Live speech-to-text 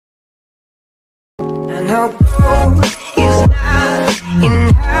her gold is not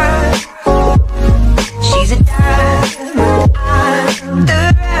in her. She's a diamond under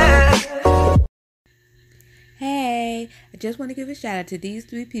her. Hey, I just want to give a shout out to these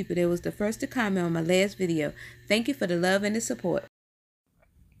 3 people that was the first to comment on my last video. Thank you for the love and the support.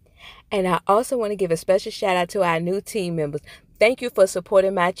 And I also want to give a special shout out to our new team members. Thank you for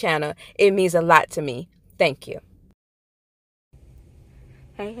supporting my channel. It means a lot to me. Thank you.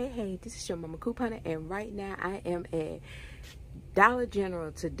 Hey, this is Shortmama Couponer, and right now I am at Dollar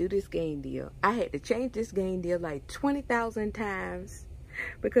General to do this game deal. I had to change this game deal like 20,000 times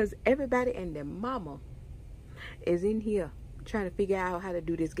because everybody and their mama is in here trying to figure out how to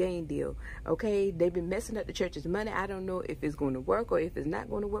do this game deal. Okay, they've been messing up the church's money. I don't know if it's going to work or if it's not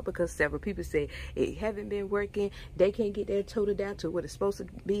going to work, because several people say it haven't been working. They can't get their total down to what it's supposed to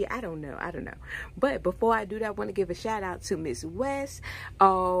be. I don't know. But before I do that, I want to give a shout out to Miss West.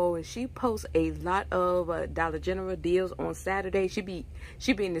 Oh, she posts a lot of Dollar General deals on Saturday. She be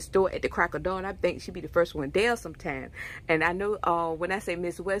in the store at the crack of dawn. I think she be the first one there sometime. And I know when I say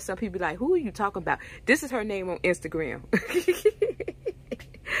Miss West, some people be like, who are you talking about? This is her name on Instagram.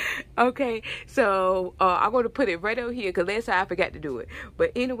 Okay, so I'm going to put it right over here because last time I forgot to do it.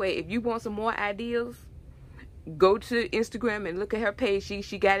 But anyway, if you want some more ideas, go to Instagram and look at her page.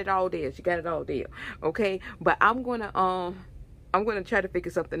 She got it all there. She got it all there. Okay, but I'm gonna try to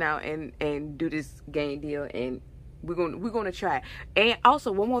figure something out and do this game deal, and we're gonna try. And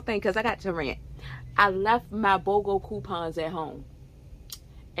also one more thing, because I got to rant. I left my BOGO coupons at home,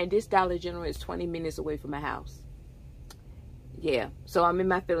 and this Dollar General is 20 minutes away from my house. Yeah, so I'm in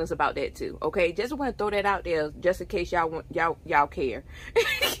my feelings about that too. Okay, just want to throw that out there just in case y'all care.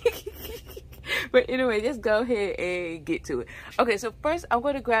 But anyway, just go ahead and get to it. Okay, so first I'm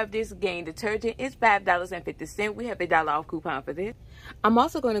going to grab this Gain detergent. It's $5.50. We have $1 off coupon for this. I'm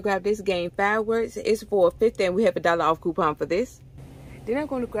also going to grab this Gain Fireworks. It's $4.50 and we have $1 off coupon for this. Then I'm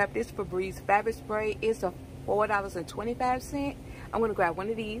going to grab this Febreze fabric spray. It's a $4.25. I'm going to grab one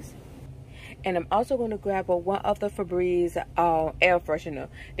of these. And I'm also going to grab one of the Febreze air freshener.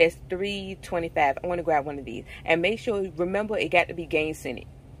 That's $3.25. I'm going to grab one of these. And make sure, remember, it got to be Gain scented.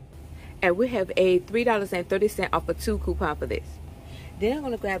 And we have a $3.30 off of 2 coupon for this. Then I'm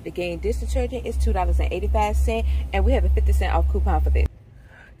going to grab the Gain dish detergent. It's $2.85. And we have a 50% off coupon for this.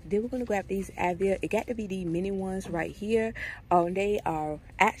 Then we're going to grab these Avia. It got to be the mini ones right here. They are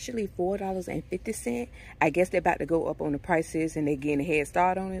actually $4.50. I guess they're about to go up on the prices and they're getting a head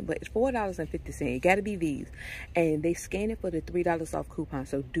start on it. But it's $4.50. It got to be these. And they scan it for the $3 off coupon.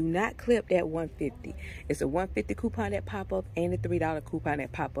 So do not clip that $1.50. It's a $1.50 coupon that pop up and a $3 coupon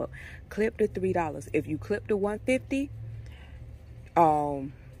that pop up. Clip the $3. If you clip the $1.50,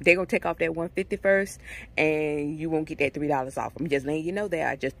 they're going to take off that $1.50 first, and you won't get that $3 off. I'm just letting you know that.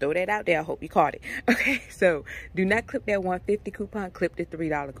 I just throw that out there. I hope you caught it. Okay, so do not clip that $1.50 coupon. Clip the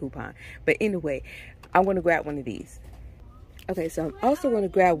 $3 coupon. But anyway, I'm going to grab one of these. Okay, so I'm also going to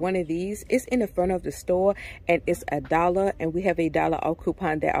grab one of these. It's in the front of the store, and it's $1, and we have a $1 off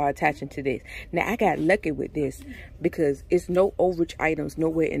coupon that are attaching to this. Now, I got lucky with this because it's no overage items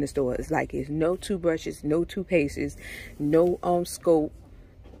nowhere in the store. It's like it's no toothbrushes, no toothpastes, no scope,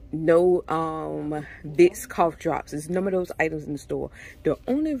 no Vicks cough drops. There's none of those items in the store. The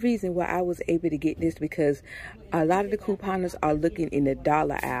only reason why I was able to get this because a lot of the couponers are looking in the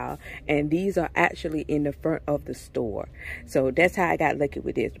dollar aisle, and these are actually in the front of the store. So that's how I got lucky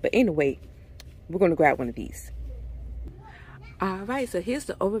with this. But anyway, we're going to grab one of these. Alright, so here's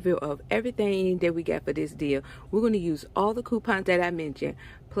the overview of everything that we got for this deal. We're going to use all the coupons that I mentioned,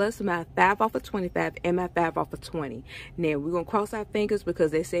 plus my 5 off of 25 and my 5 off of 20. Now, we're going to cross our fingers because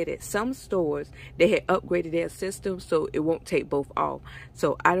they said that some stores, they had upgraded their system, so it won't take both off.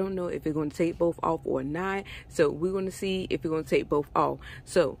 So I don't know if it's going to take both off or not. So we're going to see if it's going to take both off.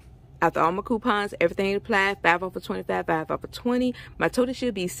 So after all my coupons, everything applied, 5 off of 25, 5 off of 20, my total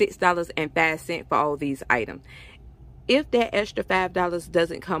should be $6.05 for all these items. If that extra $5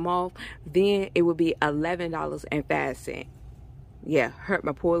 doesn't come off, then it will be $11.05. Yeah, hurt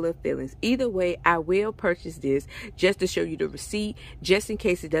my poor little feelings. Either way, I will purchase this just to show you the receipt, just in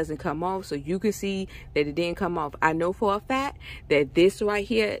case it doesn't come off, so you can see that it didn't come off. I know for a fact that this right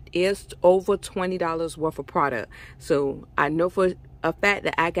here is over $20 worth of product. So I know for a fact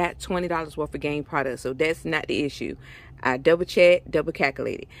that I got $20 worth of Gain product. So that's not the issue. I double checked, double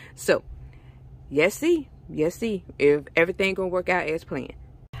calculated. So, yes, see if everything gonna work out as planned.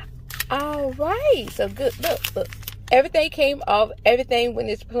 All right, so good. Look, everything came off. Everything went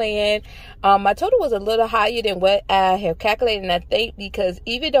as planned. My total was a little higher than what I have calculated, and I think because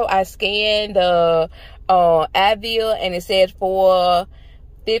even though I scanned the Advil and it said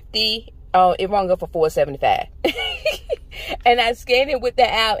 $4.50 it rung up for $4.75. And I scanned it with the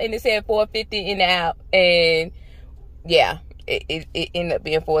app, and it said $4.50 in the app, and yeah, it ended up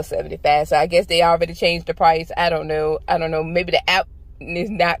being $4.75. So I guess they already changed the price. I don't know. Maybe the app is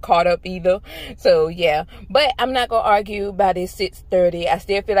not caught up either. So yeah, but I'm not gonna argue about it. $6.30. I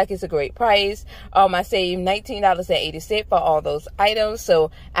still feel like it's a great price. I saved $19.80 for all those items,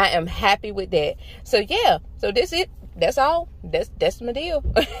 so I am happy with that. So yeah, so that's all. That's my deal.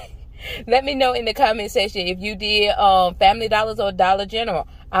 Let me know in the comment section if you did Family Dollars or Dollar General.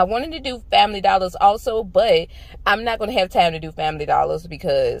 I wanted to do Family Dollars also, but I'm not going to have time to do Family Dollars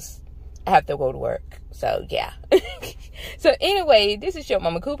because I have to go to work. So, yeah. So, anyway, this is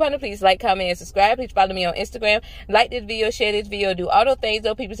Shortmama Coupon. Please like, comment, and subscribe. Please follow me on Instagram. Like this video, share this video, do all those things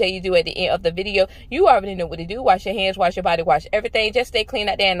though people say you do at the end of the video. You already know what to do. Wash your hands, wash your body, wash everything. Just stay clean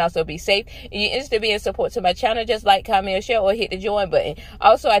out there and also be safe. If you're interested in being support to my channel, just like, comment, or share, or hit the join button.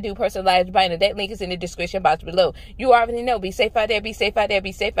 Also, I do personalized buying, and that link is in the description box below. You already know. Be safe out there, be safe out there,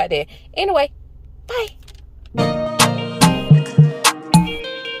 be safe out there. Anyway, bye.